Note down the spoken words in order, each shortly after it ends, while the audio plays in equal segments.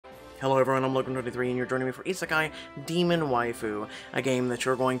Hello everyone, I'm Logan23 and you're joining me for Isekai Demon Waifu, a game that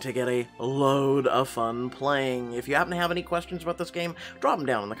you're going to get a load of fun playing. If you happen to have any questions about this game, drop them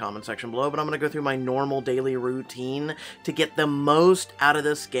down in the comment section below, but I'm going to go through my normal daily routine to get the most out of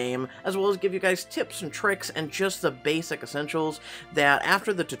this game, as well as give you guys tips and tricks and just the basic essentials that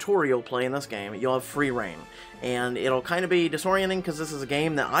after the tutorial play in this game, you'll have free reign. And it'll kind of be disorienting because this is a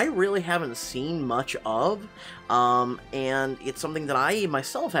game that I really haven't seen much of, and it's something that I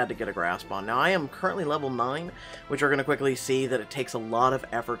myself had to get a grasp on. Now, I am currently level 9, which you're going to quickly see that it takes a lot of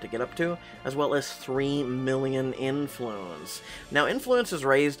effort to get up to, as well as 3 million influence. Now, influence is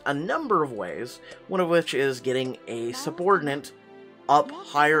raised a number of ways, one of which is getting a subordinate up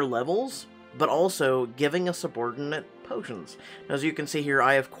higher levels, but also giving a subordinate potions. Now, as you can see here,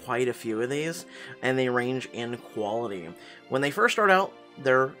 I have quite a few of these, and they range in quality. When they first start out,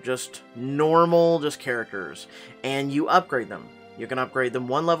 they're just normal, just characters, and you upgrade them. You can upgrade them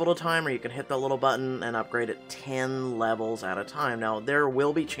 1 level at a time, or you can hit the little button and upgrade it 10 levels at a time. Now, there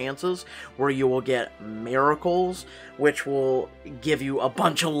will be chances where you will get miracles, which will give you a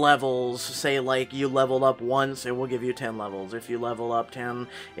bunch of levels. Say, like, you leveled up once, it will give you 10 levels. If you level up 10,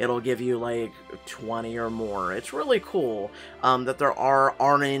 it'll give you, like, 20 or more. It's really cool that there are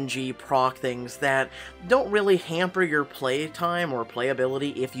RNG proc things that don't really hamper your playtime or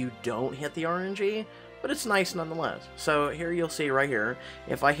playability if you don't hit the RNG. But it's nice nonetheless. So here you'll see right here,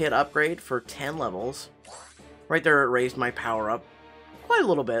 if I hit upgrade for 10 levels, right there it raised my power up quite a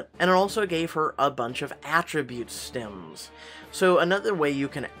little bit, and it also gave her a bunch of attribute stems. So another way you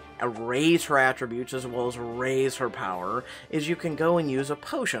can raise her attributes as well as raise her power is you can go and use a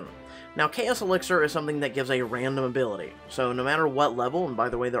potion. Now, Chaos Elixir is something that gives a random ability. So no matter what level, and by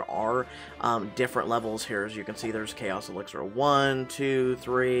the way, there are different levels here. As you can see, there's Chaos Elixir 1, 2,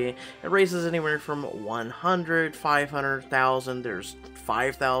 3. It raises anywhere from 100, 500,000. There's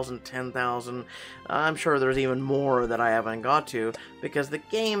 5,000, 10,000. I'm sure there's even more that I haven't got to because the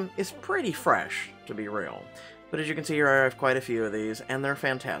game is pretty fresh, to be real. But as you can see here, I have quite a few of these, and they're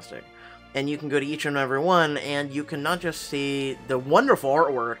fantastic. And you can go to each and every one, and you can not just see the wonderful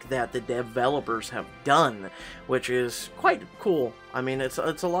artwork that the developers have done, which is quite cool. I mean, it's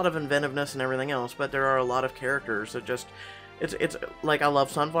a lot of inventiveness and everything else, but there are a lot of characters that just... It's like, I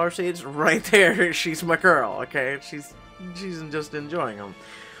love sunflower seeds. Right there, she's my girl, okay? She's just enjoying them.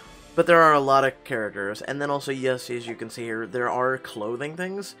 But there are a lot of characters, and then also, yes, as you can see here, there are clothing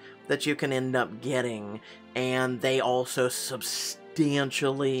things that you can end up getting, and they also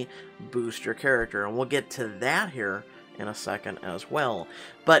substantially boost your character, and we'll get to that here in a second as well.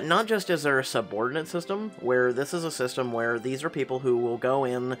 But not just is there a subordinate system, where this is a system where these are people who will go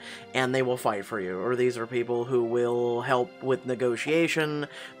in and they will fight for you, or these are people who will help with negotiation,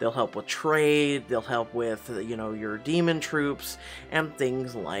 they'll help with trade, they'll help with, you know, your demon troops, and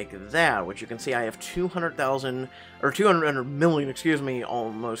things like that, which you can see I have 200,000, or 200 million, excuse me,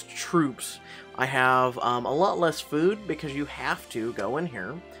 almost troops. I have a lot less food because you have to go in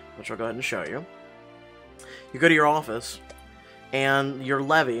here, which I'll go ahead and show you. You go to your office, and your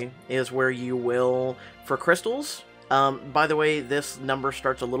levy is where you will, for crystals, by the way, this number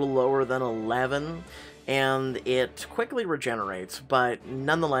starts a little lower than 11, and it quickly regenerates, but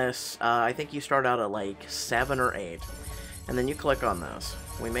nonetheless, I think you start out at like 7 or 8, and then you click on this.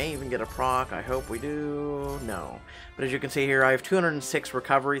 We may even get a proc, I hope we do, no. But as you can see here, I have 206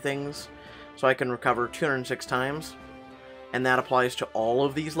 recovery things, so I can recover 206 times, and that applies to all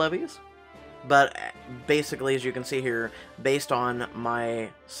of these levies. But basically, as you can see here, based on my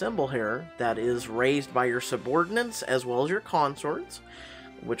symbol here, that is raised by your subordinates as well as your consorts,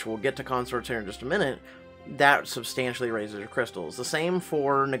 which we'll get to consorts here in just a minute, that substantially raises your crystals. The same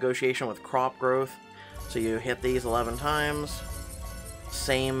for negotiation with crop growth. So you hit these 11 times,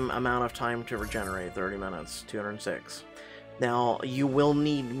 same amount of time to regenerate, 30 minutes, 206. Now, you will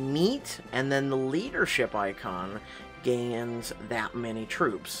need meat, and then the leadership icon gains that many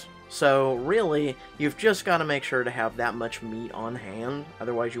troops. So, really, you've just got to make sure to have that much meat on hand,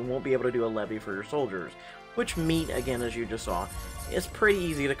 otherwise you won't be able to do a levy for your soldiers. Which meat, again, as you just saw, is pretty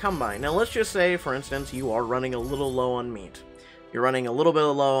easy to come by. Now, let's just say, for instance, you are running a little low on meat. You're running a little bit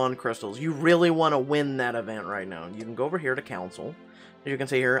low on crystals. You really want to win that event right now. You can go over here to Council. As you can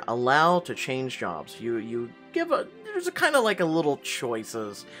see here, allow to change jobs. You give there's a kind of like a little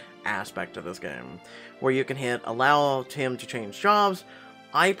choices aspect to this game, where you can hit allow him to change jobs.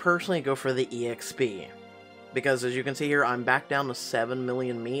 I personally go for the EXP, because as you can see here, I'm back down to 7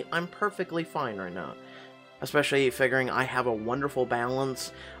 million meat. I'm perfectly fine right now, especially figuring I have a wonderful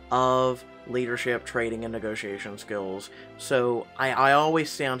balance of leadership, trading, and negotiation skills. So I always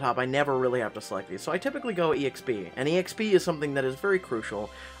stay on top. I never really have to select these. So I typically go EXP. And EXP is something that is very crucial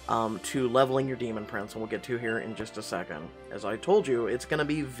to leveling your Demon Prince, and we'll get to here in just a second. As I told you, it's going to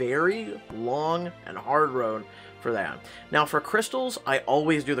be very long and hard road for that. Now for crystals, I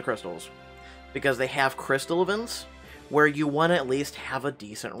always do the crystals, because they have crystal events where you want to at least have a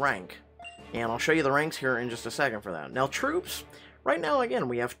decent rank. And I'll show you the ranks here in just a second for that. Now troops, right now again,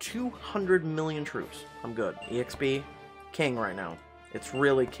 we have 200 million troops. I'm good. EXP, king right now. It's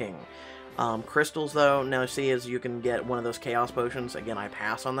really king. Crystals though, now see as you can get one of those chaos potions. Again, I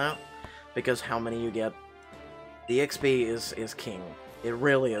pass on that because how many you get. The EXP is king. It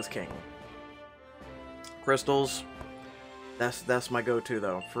really is king. Crystals, that's my go-to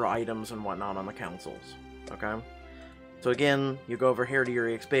though for items and whatnot on the councils. Okay, so again, you go over here to your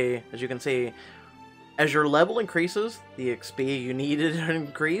EXP. As you can see, as your level increases, the XP you needed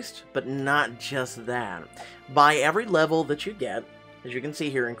increased, but not just that. By every level that you get, as you can see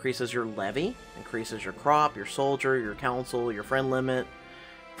here, increases your levy, increases your crop, your soldier, your council, your friend limit.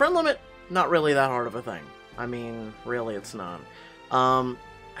 Friend limit, not really that hard of a thing. I mean, really, it's not.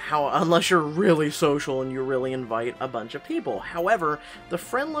 Unless you're really social and you really invite a bunch of people. However, the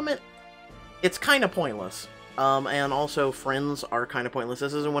friend limit, it's kind of pointless. And also, friends are kind of pointless.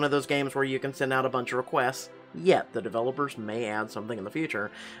 This isn't one of those games where you can send out a bunch of requests. Yet, the developers may add something in the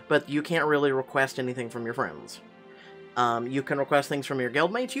future, but you can't really request anything from your friends. You can request things from your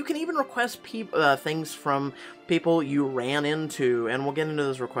guildmates. You can even request things from people you ran into, and we'll get into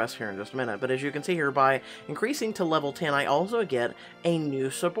those requests here in just a minute. But as you can see here, by increasing to level 10, I also get a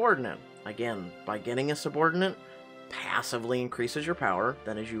new subordinate. Again, by getting a subordinate, passively increases your power.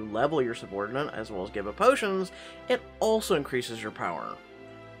 Then as you level your subordinate, as well as give it potions, it also increases your power.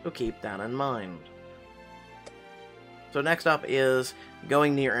 So keep that in mind. So next up is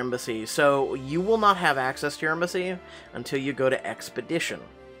going near embassy. So you will not have access to your embassy until you go to Expedition.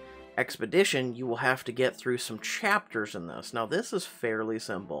 Expedition, you will have to get through some chapters in this. Now this is fairly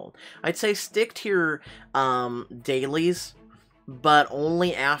simple. I'd say stick to your dailies, but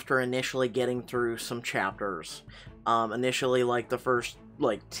only after initially getting through some chapters. Initially, like the first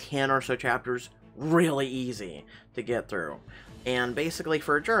 10 or so chapters, really easy to get through. And basically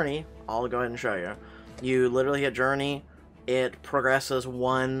for a journey, I'll go ahead and show you. You literally hit journey, it progresses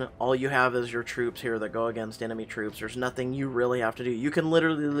 1, all you have is your troops here that go against enemy troops. There's nothing you really have to do. You can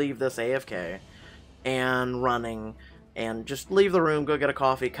literally leave this AFK and running, and just leave the room, go get a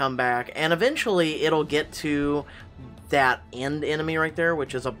coffee, come back, and eventually it'll get to that end enemy right there,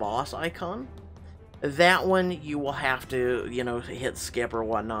 which is a boss icon. That one you will have to, hit skip or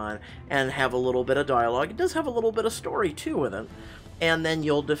whatnot, and have a little bit of dialogue. It does have a little bit of story too with it. And then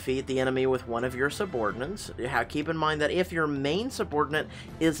you'll defeat the enemy with one of your subordinates. Keep in mind that if your main subordinate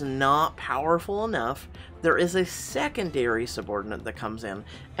is not powerful enough, there is a secondary subordinate that comes in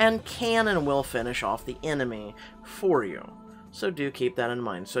and can and will finish off the enemy for you. So do keep that in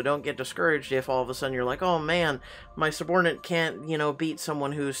mind. So don't get discouraged if all of a sudden you're like, oh man, my subordinate can't, beat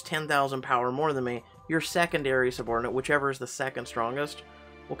someone who's 10,000 power more than me. Your secondary subordinate, whichever is the second strongest,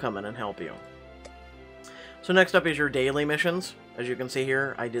 will come in and help you. So next up is your daily missions. As you can see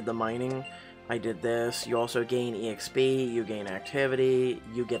here, I did the mining, I did this. You also gain EXP, you gain activity,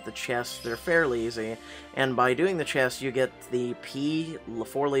 you get the chests. They're fairly easy. And by doing the chests, you get the P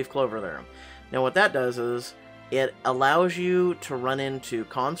 4-leaf clover there. Now what that does is, it allows you to run into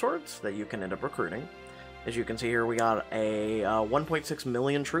consorts that you can end up recruiting. As you can see here, we got a 1.6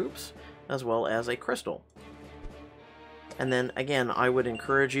 million troops, as well as a crystal. And then, again, I would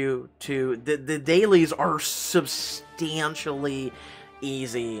encourage you to... The dailies are substantially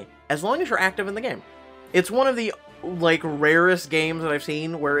easy, as long as you're active in the game. It's one of the, rarest games that I've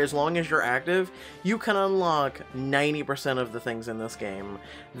seen where as long as you're active, you can unlock 90% of the things in this game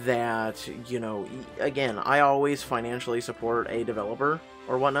that, again, I always financially support a developer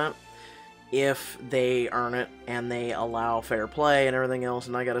or whatnot if they earn it and they allow fair play and everything else,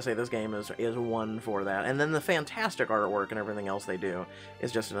 and I gotta say this game is one for that. And then the fantastic artwork and everything else they do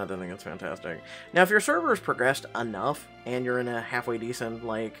is just another thing that's fantastic. Now if your server has progressed enough and you're in a halfway decent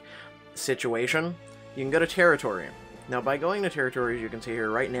situation, you can go to territory. Now by going to territory, as you can see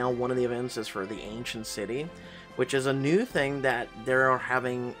here, right now one of the events is for the ancient city, which is a new thing that they're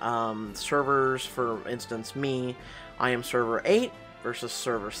having servers. For instance, me, I am server 8 versus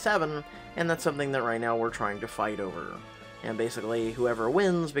server 7, and that's something that right now we're trying to fight over. And basically, whoever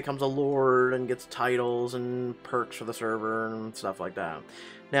wins becomes a lord and gets titles and perks for the server and stuff like that.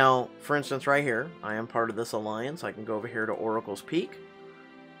 Now, for instance, right here, I am part of this alliance. I can go over here to Oracle's Peak,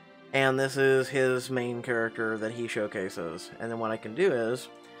 and this is his main character that he showcases. And then what I can do is,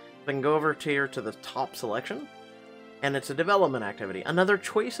 I can go over here to the top selection, and it's a development activity, another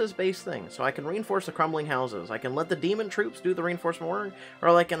choices-based thing. So I can reinforce the crumbling houses, I can let the demon troops do the reinforcement work, or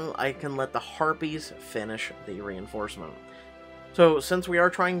I can let the harpies finish the reinforcement. So since we are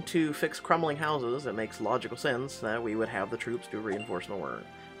trying to fix crumbling houses, it makes logical sense that we would have the troops do reinforcement work.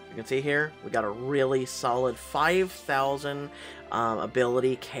 You can see here, we got a really solid 5,000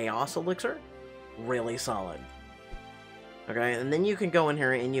 ability Chaos Elixir. Really solid. Okay, and then you can go in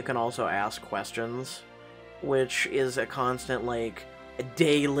here and you can also ask questions, which is a constant, like, a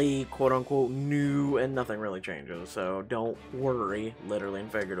daily, quote-unquote, new, and nothing really changes. So don't worry, literally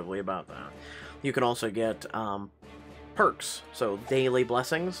and figuratively, about that. You can also get perks, so daily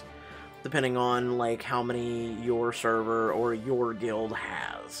blessings, depending on like how many your server or your guild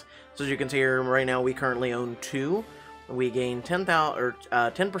has. So as you can see here, right now we currently own 2. We gain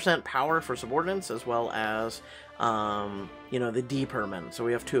 10% power for subordinates, as well as you know, the deperment. So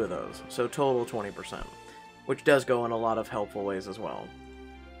we have 2 of those, so total 20%, which does go in a lot of helpful ways as well.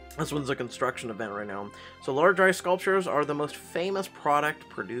 This one's a construction event right now. So large ice sculptures are the most famous product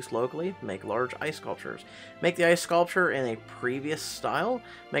produced locally. Make large ice sculptures. Make the ice sculpture in a previous style.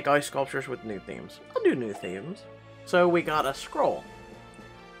 Make ice sculptures with new themes. I'll do new themes. So we got a scroll.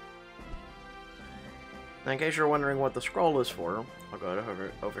 Now, in case you're wondering what the scroll is for, I'll go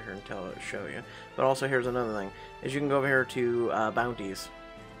over here and show you. But also, here's another thing: is you can go over here to bounties,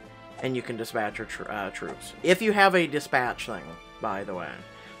 and you can dispatch your troops. If you have a dispatch thing, by the way.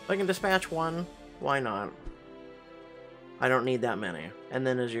 If I can dispatch 1, why not? I don't need that many. And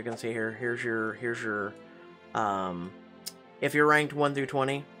then, as you can see here, here's your if you're ranked 1 through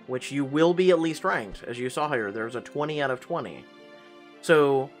 20, which you will be at least ranked, as you saw here, there's a 20 out of 20.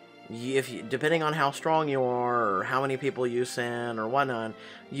 So, depending on how strong you are, or how many people you send, or whatnot,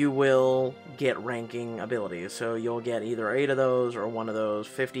 you will get ranking abilities. So you'll get either 8 of those, or 1 of those,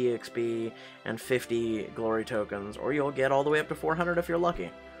 50 XP, and 50 glory tokens, or you'll get all the way up to 400 if you're lucky.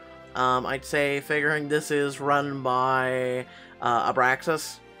 I'd say, figuring this is run by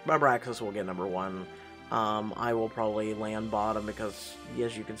Abraxas will get number 1. I will probably land bottom because,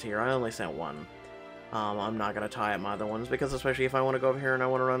 as you can see here, I only sent 1. I'm not going to tie up my other ones, because especially if I want to go over here and I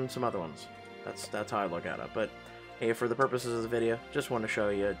want to run some other ones. That's how I look at it. But hey, for the purposes of the video, just want to show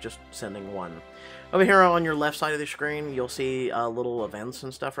you just sending 1. Over here on your left side of the screen, you'll see little events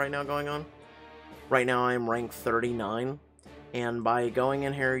and stuff right now going on. Right now I'm ranked 39, and by going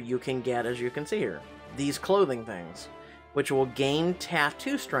in here you can get, as you can see here, these clothing things, which will gain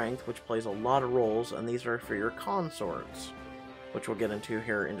tattoo strength, which plays a lot of roles, and these are for your consorts, which we'll get into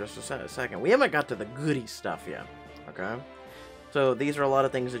here in just a second. We haven't got to the goody stuff yet, okay? So these are a lot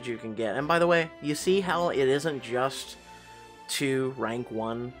of things that you can get. And by the way, you see how it isn't just to rank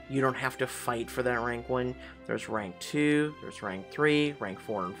 1. You don't have to fight for that rank 1. There's rank 2, there's rank 3, rank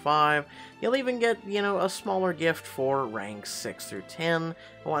 4 and 5. You'll even get, you know, a smaller gift for ranks 6 through 10 and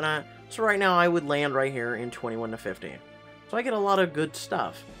whatnot. So right now I would land right here in 21 to 50. So I get a lot of good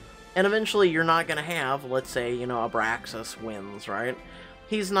stuff. And eventually you're not going to have, let's say, you know, Abraxas wins, right?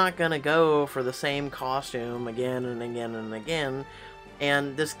 He's not going to go for the same costume again and again and again.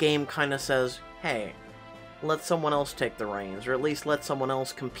 And this game kind of says, hey, let someone else take the reins, or at least let someone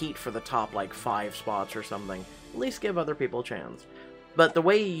else compete for the top, like, 5 spots or something. At least give other people a chance. But the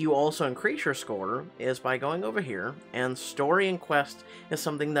way you also increase your score is by going over here, and story and quest is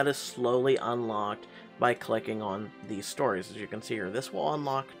something that is slowly unlocked by clicking on these stories. As you can see here, this will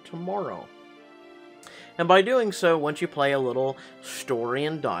unlock tomorrow. And by doing so, once you play a little story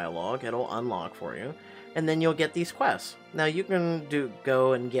and dialogue, it'll unlock for you, and then you'll get these quests. Now you can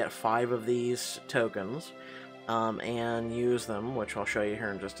go and get 5 of these tokens, and use them, which I'll show you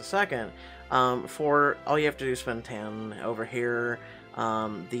here in just a second. For all you have to do is spend 10 over here.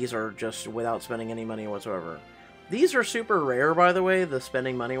 These are just without spending any money whatsoever. These are super rare, by the way, the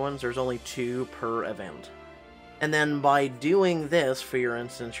spending money ones. There's only 2 per event. And then by doing this, for your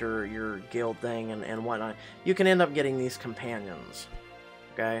instance, your guild thing and whatnot, you can end up getting these companions.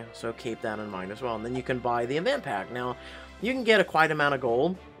 Okay, so keep that in mind as well. And then you can buy the event pack. Now, you can get a quite amount of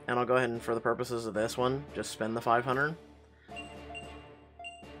gold, and I'll go ahead and, for the purposes of this one, just spend the 500.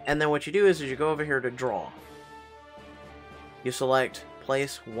 And then what you do is you go over here to draw. You select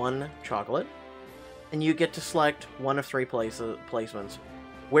place 1 chocolate, and you get to select 1 of 3 placements.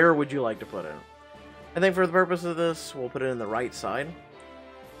 Where would you like to put it? I think for the purpose of this, we'll put it in the right side.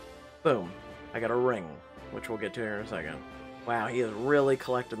 Boom. I got a ring, which we'll get to here in a second. Wow, he is really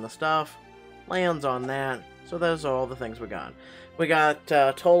collecting the stuff. Lands on that. So those are all the things we got. We got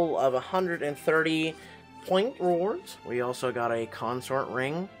a total of 130 point rewards. We also got a consort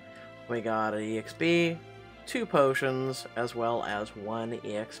ring. We got an EXP. 2 potions, as well as 1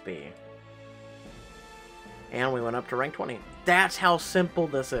 EXP. And we went up to rank 20. That's how simple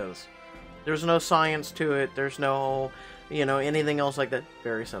this is. There's no science to it. There's no, anything else like that.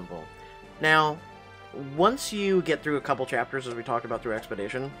 Very simple. Now, once you get through a couple chapters, as we talked about through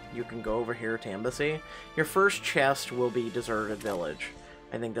Expedition, you can go over here to Embassy. Your first chest will be Deserted Village.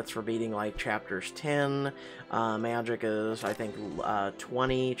 I think that's for beating, like, chapters 10. Magic is, I think,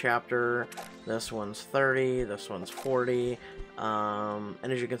 20 chapter. This one's 30. This one's 40. And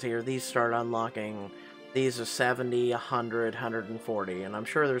as you can see here, these start unlocking. These are 70, 100, 140. And I'm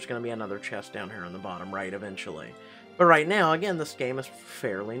sure there's going to be another chest down here on the bottom right eventually. But right now, again, this game is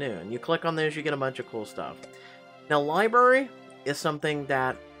fairly new. And you click on those, you get a bunch of cool stuff. Now, library is something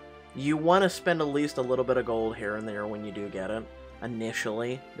that you want to spend at least a little bit of gold here and there when you do get it.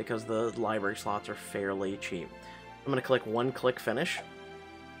 Initially, because the library slots are fairly cheap. I'm going to click one-click finish.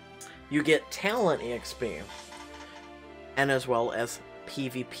 You get talent EXP, and as well as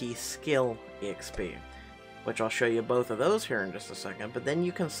PvP skill EXP, which I'll show you both of those here in just a second, but then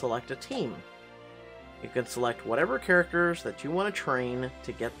you can select a team. You can select whatever characters that you want to train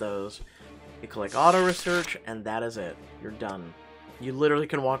to get those. You click auto research, and that is it. You're done. You literally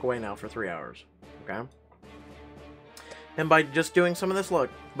can walk away now for 3 hours. Okay? And by just doing some of this, look,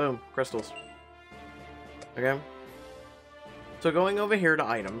 boom, crystals. Okay? So going over here to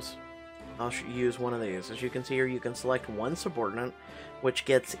items, I'll use one of these. As you can see here, you can select one subordinate, which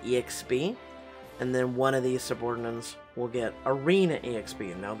gets EXP, and then one of these subordinates will get Arena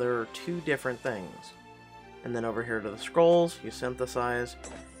EXP. Now, there are 2 different things. And then over here to the scrolls, you synthesize,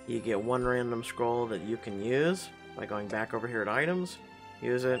 you get 1 random scroll that you can use by going back over here to items,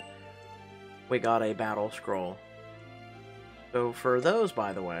 use it. We got a battle scroll. So for those,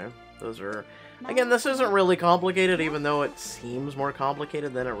 by the way, those are, again, this isn't really complicated, even though it seems more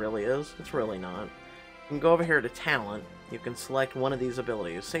complicated than it really is. It's really not. You can go over here to talent. You can select one of these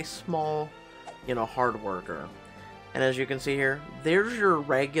abilities. Say small, hard worker. And as you can see here, there's your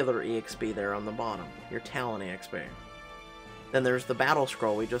regular EXP there on the bottom. Your talent EXP. Then there's the battle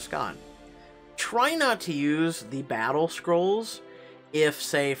scroll we just got. Try not to use the battle scrolls if,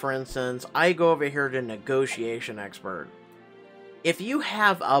 say, for instance, I go over here to negotiation expert. If you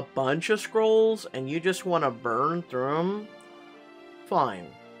have a bunch of scrolls and you just want to burn through them, fine.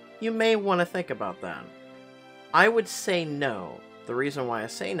 You may want to think about that. I would say no. The reason why I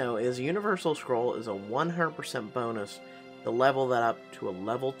say no is Universal Scroll is a 100% bonus to level that up to a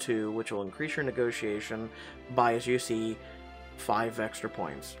level 2, which will increase your negotiation by, as you see, 5 extra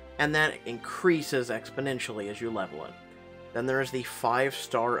points. And that increases exponentially as you level it. Then there is the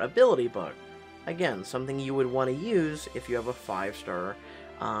 5-star ability book. Again, something you would want to use if you have a 5-star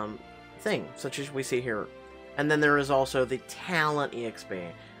thing, such as we see here. And then there is also the talent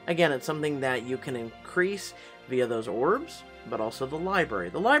EXP. Again, it's something that you can increase via those orbs, but also the library.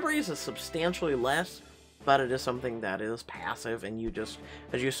 The library is substantially less, but it is something that is passive, and you just,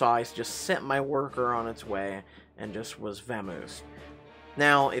 as you saw, I just sent my worker on its way and just was vamoosed.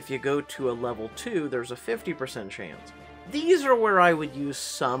 Now, if you go to a level 2, there's a 50% chance. These are where I would use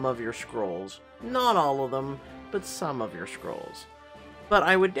some of your scrolls. Not all of them, but some of your scrolls. But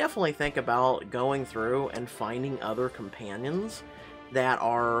I would definitely think about going through and finding other companions that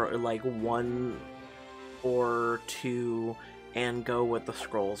are like 1 or 2 and go with the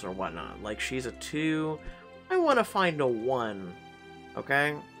scrolls or whatnot. Like, she's a 2, I want to find a 1,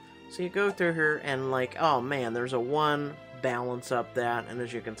 okay? So you go through here and like, oh man, there's a 1, balance up that, and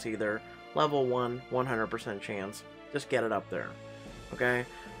as you can see there, level 1, 100% chance. Just get it up there, okay?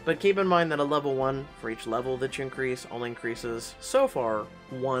 But keep in mind that a level 1, for each level that you increase, only increases, so far,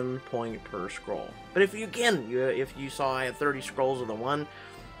 1 point per scroll. But if you, again, if you saw I had 30 scrolls of the 1,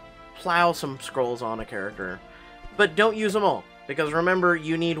 plow some scrolls on a character. But don't use them all, because remember,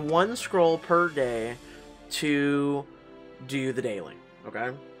 you need 1 scroll per day to do the daily,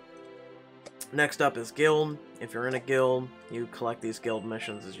 okay? Next up is guild. If you're in a guild, you collect these guild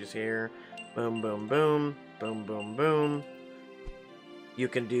missions as you see here. Boom, boom, boom, boom, boom, boom. You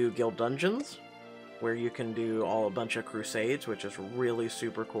can do guild dungeons, where you can do a bunch of crusades, which is really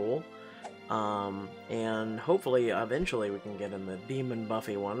super cool. And hopefully, eventually, we can get in the Demon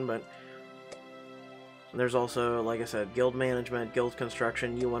Buffy one, but there's also, like I said, guild management, guild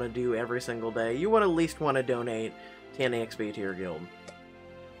construction, you want to do every single day. You want to at least want to donate 10 XP to your guild.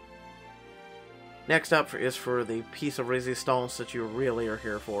 Next up is for the piece of resistance that you really are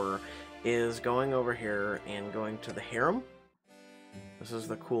here for, is going over here and going to the harem. This is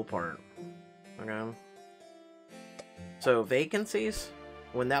the cool part, okay? So vacancies,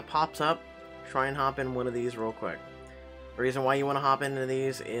 when that pops up, try and hop in one of these real quick. The reason why you want to hop into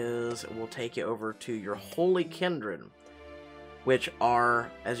these is it will take you over to your Holy Kindred, which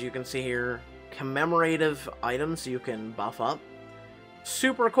are, as you can see here, commemorative items you can buff up.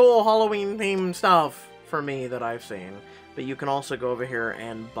 Super cool Halloween-themed stuff for me that I've seen. But you can also go over here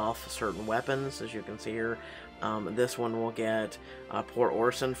and buff certain weapons, as you can see here. This one will get Port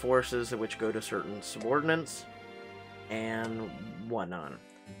Orson forces, which go to certain subordinates, and whatnot.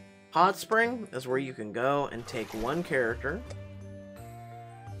 Hot Spring is where you can go and take one character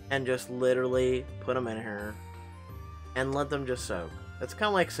and just literally put them in here and let them just soak. It's kind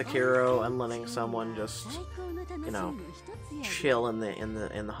of like Sekiro and letting someone just, you know, chill in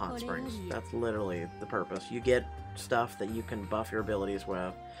the hot springs. That's literally the purpose. You get stuff that you can buff your abilities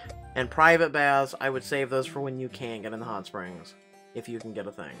with. And private baths, I would save those for when you can't get in the hot springs, if you can get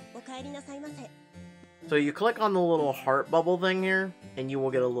a thing. So you click on the little heart bubble thing here, and you will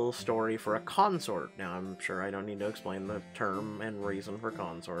get a little story for a consort. Now, I'm sure I don't need to explain the term and reason for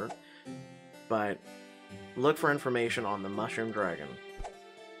consort, but look for information on the Mushroom Dragon.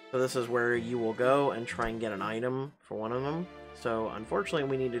 So this is where you will go and try and get an item for one of them. So, unfortunately,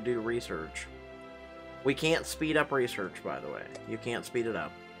 we need to do research. We can't speed up research, by the way. You can't speed it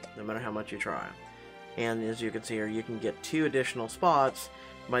up, no matter how much you try. And as you can see here, you can get 2 additional spots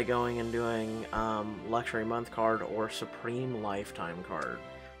by going and doing Luxury Month card or Supreme Lifetime card.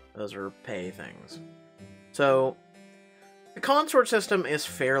 Those are pay things. So, the consort system is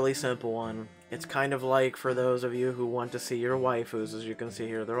fairly simple one. It's kind of like for those of you who want to see your waifus, as you can see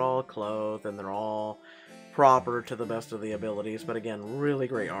here, they're all clothed and they're all proper to the best of the abilities, but again, really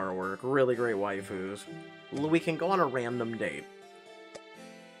great artwork, really great waifus. We can go on a random date.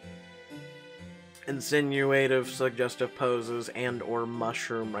 Insinuative, suggestive poses, and or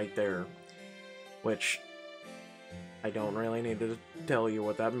mushroom right there. Which, I don't really need to tell you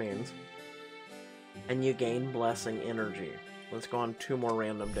what that means. And you gain blessing energy. Let's go on 2 more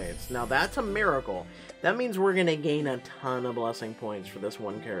random dates. Now that's a miracle. That means we're going to gain a ton of blessing points for this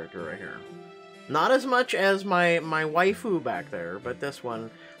one character right here. Not as much as my waifu back there, but this one,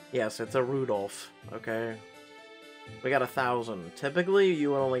 yes, it's a Rudolph, okay? We got 1,000. Typically,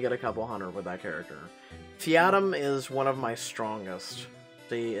 you would only get a couple hundred with that character. Fiatum is one of my strongest.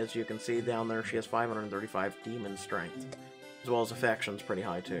 See, as you can see down there, she has 535 demon strength. As well as affection's pretty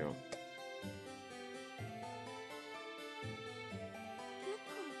high, too.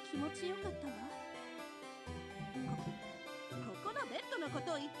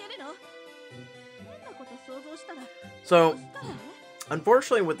 So,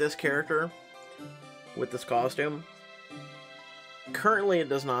 unfortunately with this character, with this costume, currently it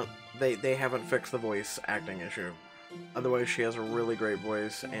does not, they haven't fixed the voice acting issue. Otherwise she has a really great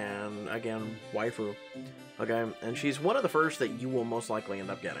voice, and again, waifu. Okay, and she's one of the first that you will most likely end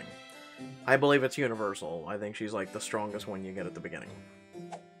up getting. I believe it's universal. I think she's like the strongest one you get at the beginning.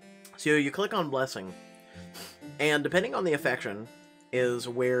 So you click on Blessing, and depending on the affection, is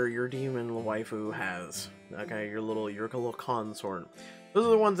where your demon waifu has. Okay, your little consort. Those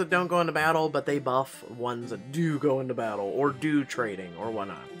are the ones that don't go into battle, but they buff ones that do go into battle, or do trading, or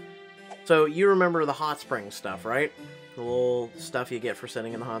whatnot. So you remember the hot spring stuff, right? The little stuff you get for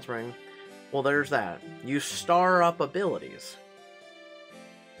sitting in the hot spring? Well, there's that. You star up abilities.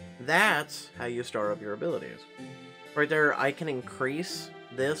 That's how you star up your abilities. Right there, I can increase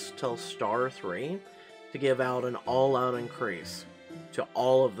this till star 3 to give out an all-out increase to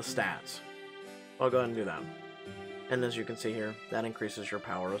all of the stats. I'll go ahead and do that. And as you can see here, that increases your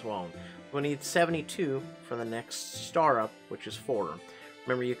power as well. We need 72 for the next star up, which is 4.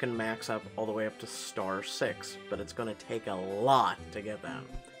 Remember, you can max up all the way up to star 6, but it's going to take a lot to get that.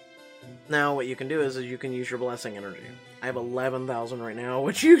 Now, what you can do is you can use your blessing energy. I have 11,000 right now,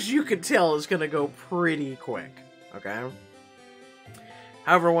 which you can tell is going to go pretty quick, okay?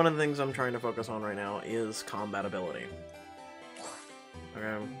 However, one of the things I'm trying to focus on right now is combat ability.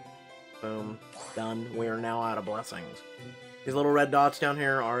 Okay, boom, done. We are now out of blessings. These little red dots down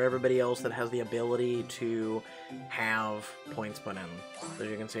here are everybody else that has the ability to have points put in. So as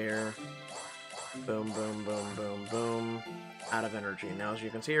you can see here, boom, boom, boom, boom, boom, out of energy. Now as you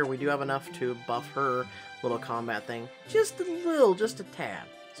can see here, we do have enough to buff her little combat thing just a little, just a tad.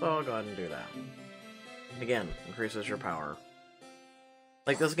 So I'll go ahead and do that. Again, increases your power.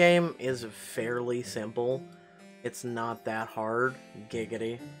 Like, this game is fairly simple. It's not that hard,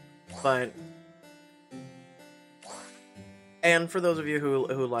 giggity, but, and for those of you who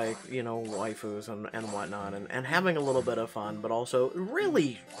like, you know, waifus and whatnot, and having a little bit of fun, but also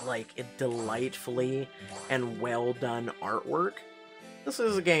really, like, delightfully and well done artwork, this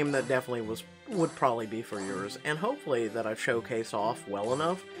is a game that definitely was would probably be for yours, and hopefully that I've showcased off well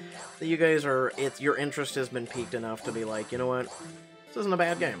enough that you guys are, your interest has been piqued enough to be like, you know what, this isn't a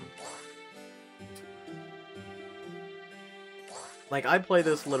bad game. Like, I play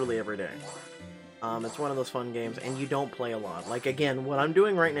this literally every day. It's one of those fun games, and you don't play a lot. Like, again, what I'm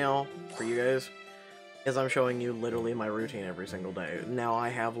doing right now for you guys is I'm showing you literally my routine every single day. Now, I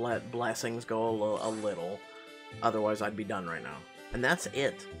have let blessings go a little, otherwise I'd be done right now. And that's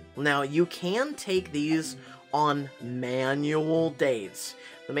it. Now, you can take these on manual dates.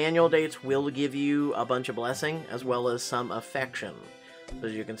 The manual dates will give you a bunch of blessing, as well as some affection.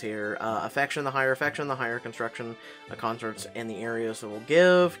 As you can see here, affection, the higher construction, concerts, and the areas that will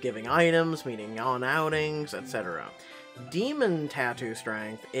giving items, meeting on outings, etc. Demon tattoo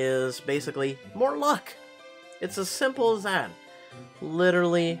strength is basically more luck. It's as simple as that.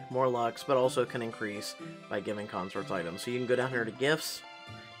 Literally more lucks, but also can increase by giving consorts items. So you can go down here to gifts,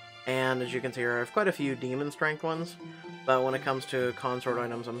 and as you can see here, I have quite a few demon strength ones, but when it comes to consort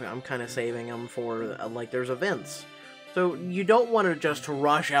items, I'm kind of saving them for, like, there's events. So you don't want to just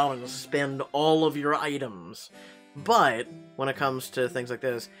rush out and spend all of your items, but when it comes to things like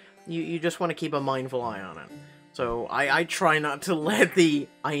this, you just want to keep a mindful eye on it. So I try not to let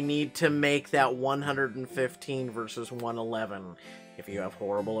I need to make that 115 versus 111. If you have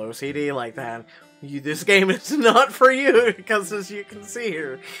horrible OCD like that, this game is not for you, because as you can see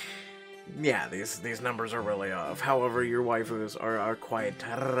here, yeah, these numbers are really off. However, your waifus are quite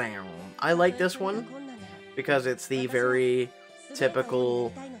round. I like this one because it's the very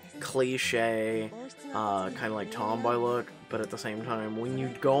typical cliche, kind of like tomboy look, but at the same time, when you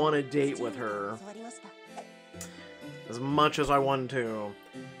go on a date with her, as much as I want to,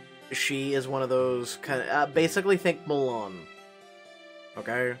 she is one of those kind of, basically think Milan,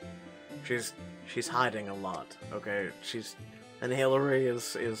 okay? She's hiding a lot, okay? And Hillary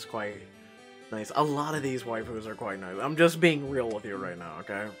is quite nice. A lot of these waifus are quite nice. I'm just being real with you right now,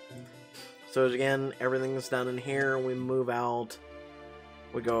 okay? So again, everything's done in here. We move out.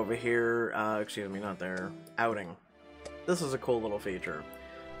 We go over here. Excuse me, not there. Outing. This is a cool little feature.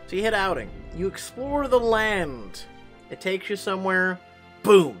 So you hit outing. You explore the land. It takes you somewhere.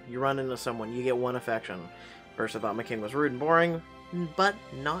 Boom! You run into someone. You get one affection. First I thought my king was rude and boring, but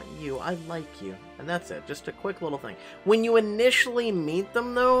not you. I like you. And that's it. Just a quick little thing. When you initially meet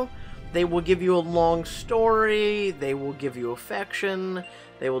them, though, they will give you a long story. They will give you affection.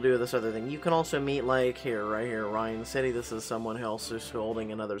 They will do this other thing. You can also meet, like, here, right here, Ryan City. This is someone else who's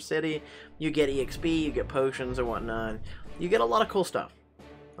holding another city. You get EXP, you get potions and whatnot. You get a lot of cool stuff.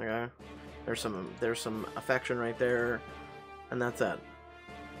 Okay? There's some affection right there, and that's it.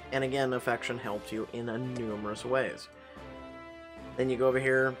 And again, affection helps you in numerous ways. Then you go over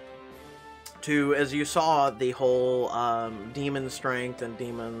here to, as you saw, the whole demon strength and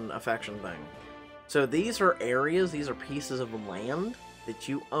demon affection thing. So these are areas, these are pieces of land that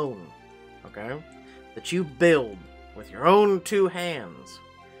you own, okay? That you build with your own two hands.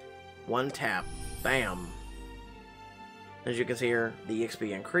 One tap, bam. As you can see here, the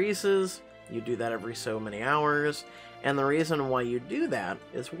EXP increases. You do that every so many hours. And the reason why you do that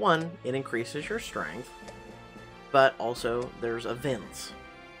is, one, it increases your strength, but also there's events.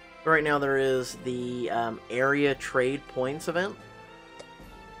 Right now there is the area trade points event.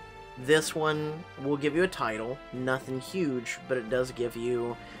 This one will give you a title, nothing huge, but it does give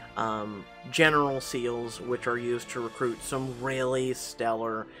you general seals, which are used to recruit some really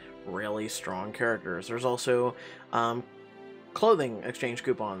stellar, really strong characters. There's also clothing exchange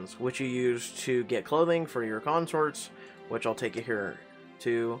coupons, which you use to get clothing for your consorts, which I'll take you here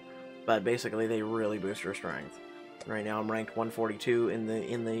to, but basically they really boost your strength. Right now I'm ranked 142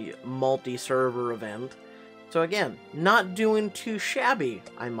 in the multi-server event. So again, not doing too shabby,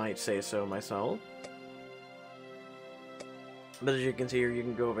 I might say so myself. But as you can see here, you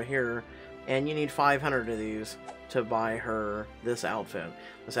can go over here, and you need 500 of these to buy her this outfit.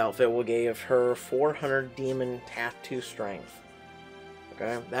 This outfit will give her 400 demon tattoo strength.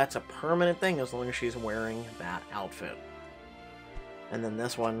 Okay, that's a permanent thing as long as she's wearing that outfit. And then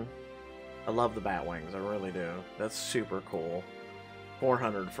this one, I love the bat wings, I really do. That's super cool.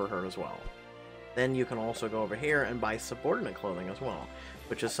 400 for her as well. Then you can also go over here and buy subordinate clothing as well,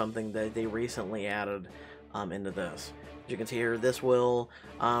 which is something that they recently added into this. As you can see here, this will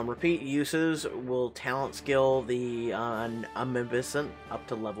repeat uses, will talent skill the Amebicent up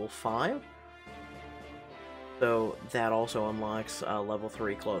to level 5. So that also unlocks level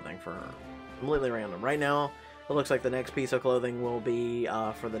 3 clothing for her. Completely random. Right now, it looks like the next piece of clothing will be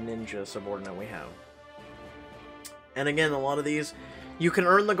for the ninja subordinate we have. And again, a lot of these, you can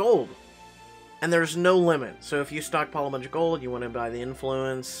earn the gold. And there's no limit. So if you stockpile a bunch of gold, you want to buy the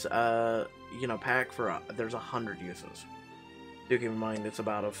influence, you know, pack for, there's 100 uses. Do keep in mind, it's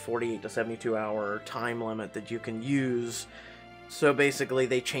about a 48 to 72 hour time limit that you can use. So basically,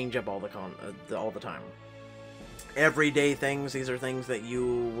 they change up all the time. Everyday things, these are things that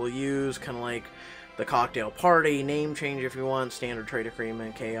you will use, kind of like the cocktail party, name change if you want, standard trade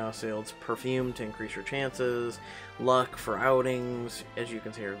agreement, chaos sales, perfume to increase your chances, luck for outings. As you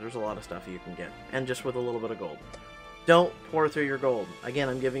can see here, there's a lot of stuff you can get, and just with a little bit of gold. Don't pour through your gold. Again,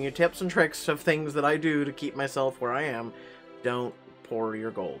 I'm giving you tips and tricks of things that I do to keep myself where I am. Don't pour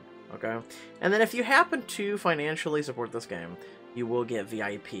your gold, okay? And then if you happen to financially support this game, you will get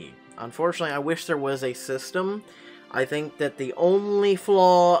VIP. Unfortunately, I wish there was a system. I think that the only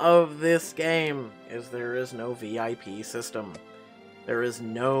flaw of this game is there is no VIP system. There is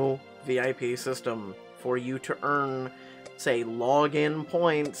no VIP system for you to earn, say, login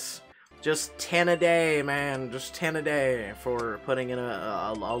points. Just 10 a day, man. Just 10 a day for putting in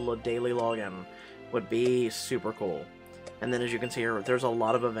a daily login would be super cool. And then as you can see here, there's a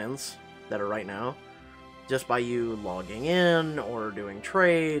lot of events that are right now. Just by you logging in, or doing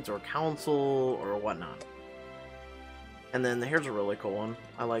trades, or council, or whatnot. And then here's a really cool one.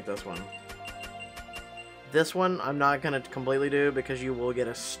 I like this one. This one I'm not going to completely do because you will get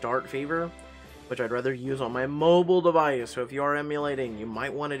a start fever, which I'd rather use on my mobile device. So if you are emulating, you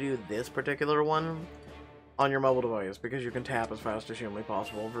might want to do this particular one on your mobile device because you can tap as fast as humanly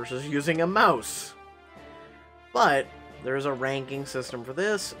possible versus using a mouse. But there is a ranking system for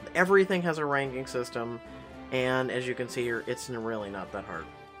this. Everything has a ranking system. And as you can see here, it's really not that hard.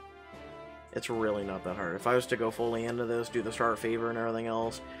 It's really not that hard. If I was to go fully into this, do the start fever and everything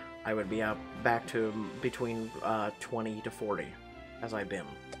else, I would be up back to between 20 to 40, as I've been.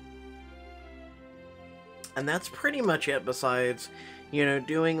 And that's pretty much it, besides, you know,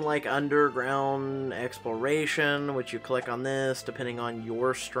 doing like underground exploration, which you click on this, depending on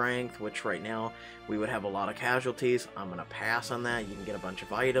your strength, which right now we would have a lot of casualties. I'm going to pass on that. You can get a bunch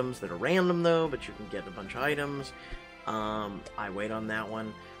of items that are random though, but you can get a bunch of items. I wait on that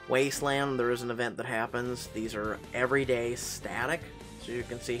one. Wasteland, there is an event that happens. These are everyday static. So you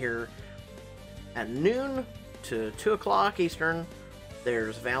can see here at noon to 2 o'clock Eastern,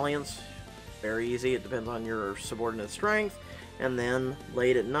 there's Valiance. Very easy. It depends on your subordinate strength. And then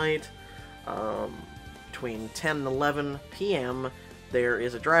late at night, between 10 and 11 p.m., there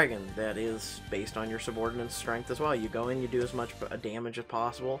is a dragon that is based on your subordinate strength as well. You go in, you do as much damage as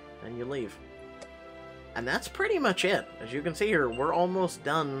possible, and you leave. And that's pretty much it. As you can see here, we're almost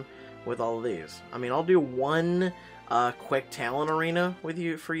done with all of these. I mean, I'll do one quick talent arena with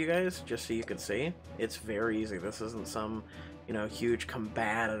you for you guys, just so you can see. It's very easy. This isn't some, you know, huge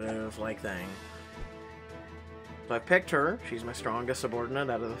combative like thing. So I picked her. She's my strongest subordinate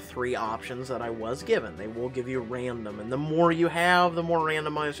out of the 3 options that I was given. They will give you random, and the more you have, the more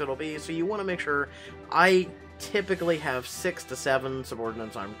randomized it'll be. So you want to make sure. I typically have 6 to 7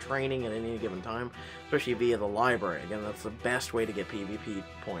 subordinates I'm training at any given time, especially via the library. Again, that's the best way to get PvP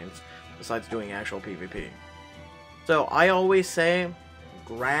points, besides doing actual PvP. So I always say,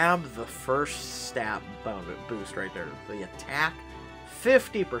 grab the first stat boost right there. The attack,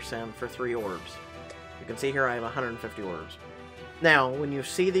 50% for 3 orbs. You can see here I have 150 orbs. Now, when you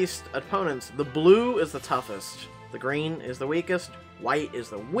see these opponents, the blue is the toughest, the green is the weakest, white is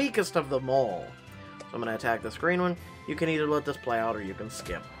the weakest of them all. So I'm going to attack this green one. You can either let this play out or you can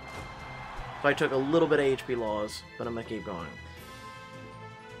skip. So I took a little bit of HP loss, but I'm going to keep going.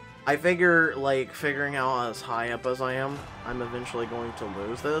 I figure, like, figuring out as high up as I am, I'm eventually going to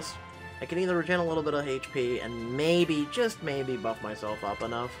lose this. I can either regen a little bit of HP and maybe, just maybe, buff myself up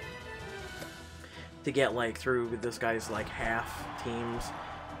enough to get, like, through this guy's, like, half teams.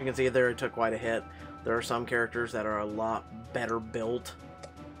 You can see there it took quite a hit. There are some characters that are a lot better built,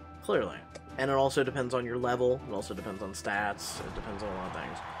 clearly. And it also depends on your level. It also depends on stats. It depends on a lot of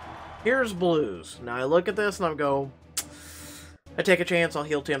things. Here's blues. Now I look at this and I go, I take a chance. I'll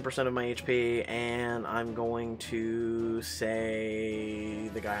heal 10% of my HP, and I'm going to say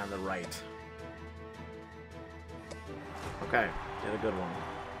the guy on the right. Okay, did a good one.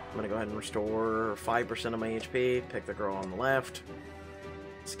 I'm going to go ahead and restore 5% of my HP, pick the girl on the left,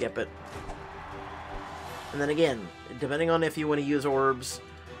 skip it. And then again, depending on if you want to use orbs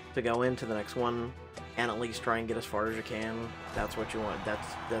to go into the next one, and at least try and get as far as you can, that's what you want.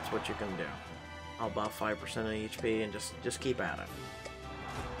 That's what you can do. I'll buff 5% of HP and just keep at it.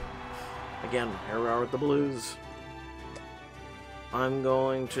 Again, here we are with the blues. I'm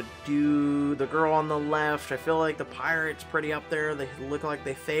going to do the girl on the left. I feel like the pirate's pretty up there. They look like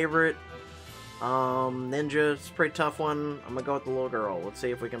they favor it. Ninja, it's a pretty tough one. I'm gonna go with the little girl. Let's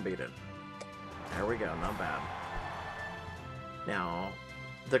see if we can beat it. There we go, not bad. Now,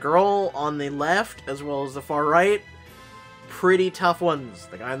 the girl on the left, as well as the far right, pretty tough ones.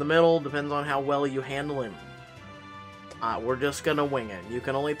 The guy in the middle depends on how well you handle him. We're just gonna wing it. You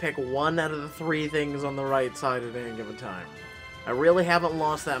can only pick one out of the 3 things on the right side at any given time. I really haven't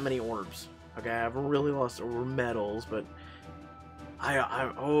lost that many orbs. Okay, I haven't really lost medals, but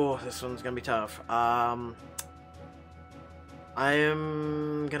oh, this one's gonna be tough. I'm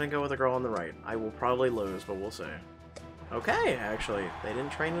gonna go with the girl on the right. I will probably lose, but we'll see. Okay, actually, they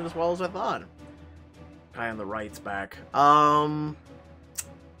didn't train it as well as I thought. Guy on the right's back. I'll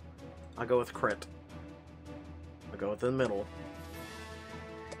go with crit. I'll go with the middle.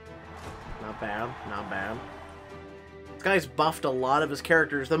 Not bad, not bad. This guy's buffed a lot of his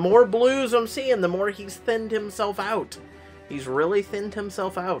characters. The more blues I'm seeing, the more he's thinned himself out. He's really thinned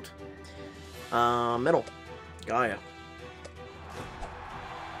himself out. Middle. Gaia.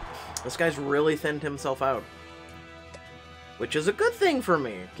 This guy's really thinned himself out. Which is a good thing for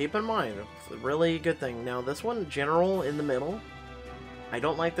me. Keep in mind. It's a really good thing. Now, this one, General in the middle. I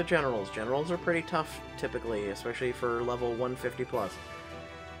don't like the Generals. Generals are pretty tough, typically, especially for level 150 plus.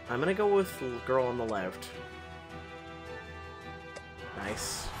 I'm gonna go with the girl on the left.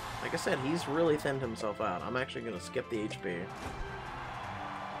 Nice. Like I said, he's really thinned himself out. I'm actually gonna skip the HP.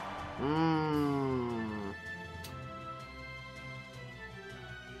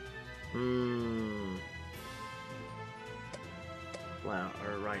 Wow,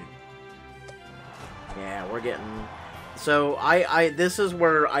 or right. Yeah, we're getting... So, this is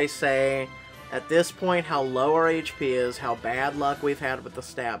where I say, at this point, how low our HP is, how bad luck we've had with the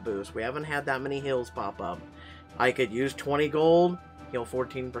stat boost. We haven't had that many heals pop up. I could use 20 gold, heal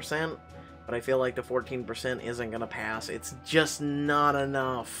 14%, but I feel like the 14% isn't going to pass. It's just not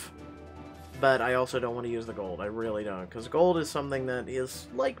enough. But I also don't want to use the gold. I really don't, because gold is something that is,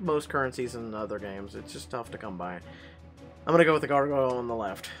 like most currencies in other games, it's just tough to come by. I'm going to go with the gargoyle on the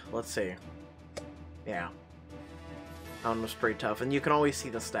left. Let's see. Yeah. That one was pretty tough, and you can always see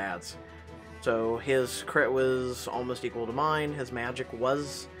the stats. So his crit was almost equal to mine. His magic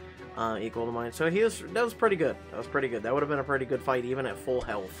was equal to mine. So that was pretty good. That was pretty good. That would have been a pretty good fight even at full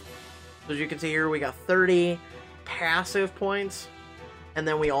health. So as you can see here, we got 30 passive points, and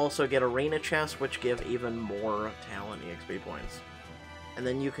then we also get arena chests, which give even more talent EXP points. And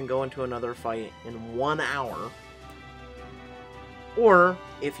then you can go into another fight in 1 hour. Or,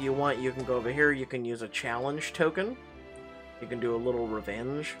 if you want, you can go over here, you can use a challenge token. You can do a little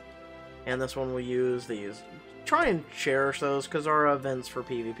revenge. And this one will use these. Try and cherish those, because there are events for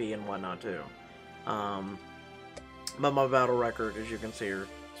PvP and whatnot, too. But my battle record, as you can see here,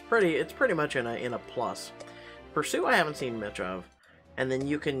 it's pretty much in a plus. Pursue I haven't seen much of. And then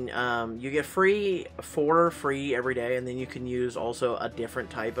you can, you get 4 free every day, and then you can use also a different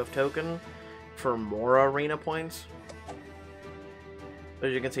type of token for more arena points.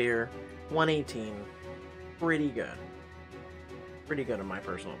 As you can see here, 118. Pretty good. Pretty good in my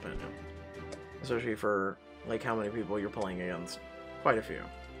personal opinion. Especially for, like, how many people you're playing against. Quite a few.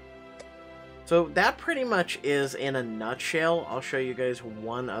 So that pretty much is in a nutshell. I'll show you guys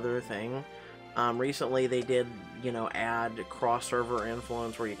one other thing. Recently they did, you know, add cross-server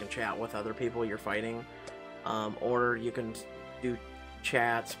influence where you can chat with other people you're fighting. Or you can do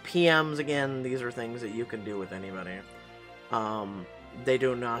chats. PMs, again, these are things that you can do with anybody. They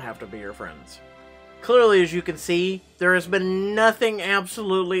do not have to be your friends. Clearly, as you can see, there has been nothing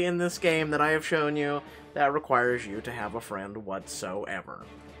absolutely in this game that I have shown you that requires you to have a friend whatsoever.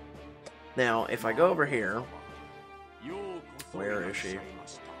 Now, if I go over here, where is she?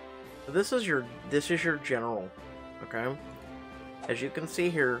 This is your general, okay? As you can see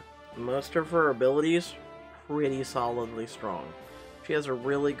here, most of her abilities pretty solidly strong. She has a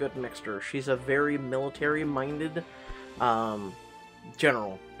really good mixture. She's a very military-minded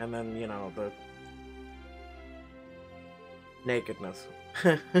general, and then, you know, the nakedness.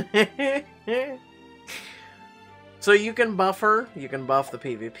 So you can buff her, you can buff the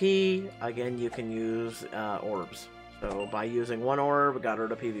PvP, again you can use orbs. So by using 1 orb, got her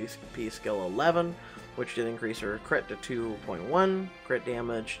to PvP skill 11, which did increase her crit to 2.1, crit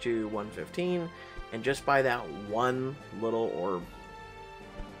damage to 115, and just by that one little orb.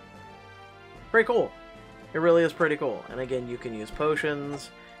 Pretty cool. It really is pretty cool. And again, you can use potions,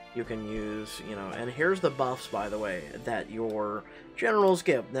 you can use, you know, and here's the buffs, by the way, that your generals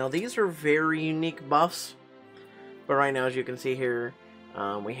give. Now, these are very unique buffs, but right now, as you can see here,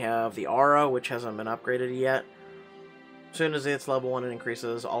 we have the aura, which hasn't been upgraded yet. As soon as it's level 1, it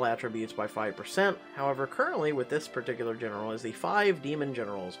increases all attributes by 5%. However, currently, with this particular general, is the 5 demon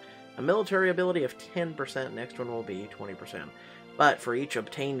generals. A military ability of 10%, next one will be 20%. But for each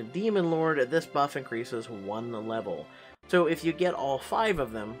obtained Demon Lord, this buff increases 1 level. So if you get all 5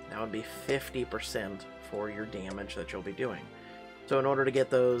 of them, that would be 50% for your damage that you'll be doing. So in order to get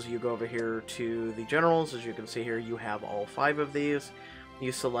those, you go over here to the generals. As you can see here, you have all 5 of these.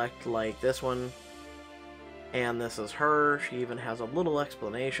 You select like this one, and this is her. She even has a little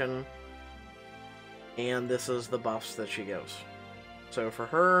explanation. And this is the buffs that she gives. So for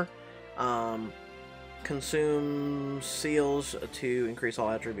her, consume seals to increase all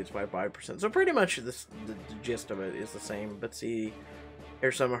attributes by 5%. So pretty much the gist of it is the same, but see,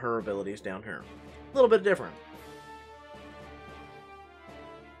 here's some of her abilities down here. A little bit different.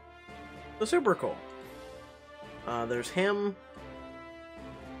 So super cool. There's him.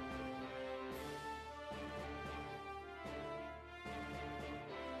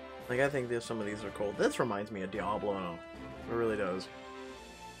 Like, I think some of these are cool. This reminds me of Diablo. It really does.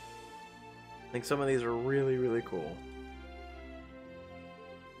 I think some of these are really, really cool.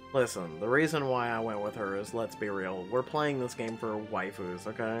 Listen, the reason why I went with her is, let's be real, we're playing this game for waifus,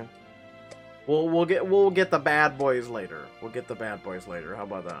 okay? We'll get the bad boys later. We'll get the bad boys later. How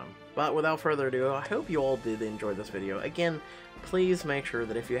about that? But without further ado, I hope you all did enjoy this video. Again, please make sure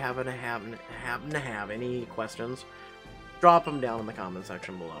that if you happen to have any questions, drop them down in the comment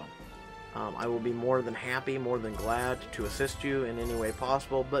section below. I will be more than happy, more than glad to assist you in any way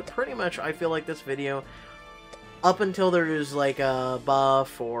possible, but pretty much I feel like this video, up until there is like a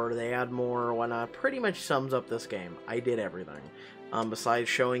buff or they add more or whatnot, pretty much sums up this game. I did everything. Besides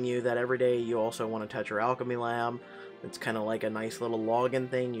showing you that every day you also want to touch your alchemy lab. It's kind of like a nice little login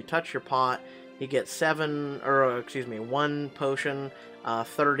thing. You touch your pot, you get 1 potion,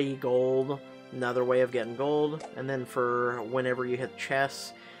 30 gold, another way of getting gold, and then for whenever you hit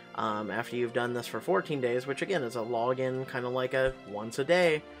chests, after you've done this for 14 days, which again is a login, kind of like a once a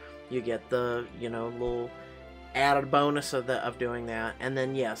day, you get the, you know, little added bonus of doing that. And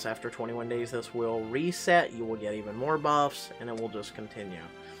then yes, after 21 days this will reset, you will get even more buffs, and it will just continue.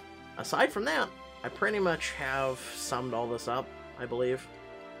 Aside from that, I pretty much have summed all this up, I believe.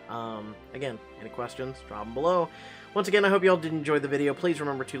 Again, any questions, drop them below. Once again, I hope you all did enjoy the video. Please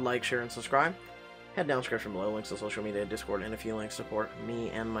remember to like, share, and subscribe. Head down in the description below, links to social media, Discord, and if you like to support me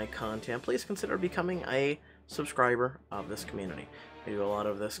and my content, please consider becoming a subscriber of this community. I do a lot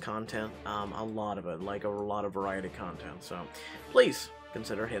of this content, a lot of it, like a lot of variety content, so please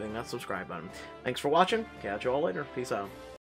consider hitting that subscribe button. Thanks for watching, catch you all later, peace out.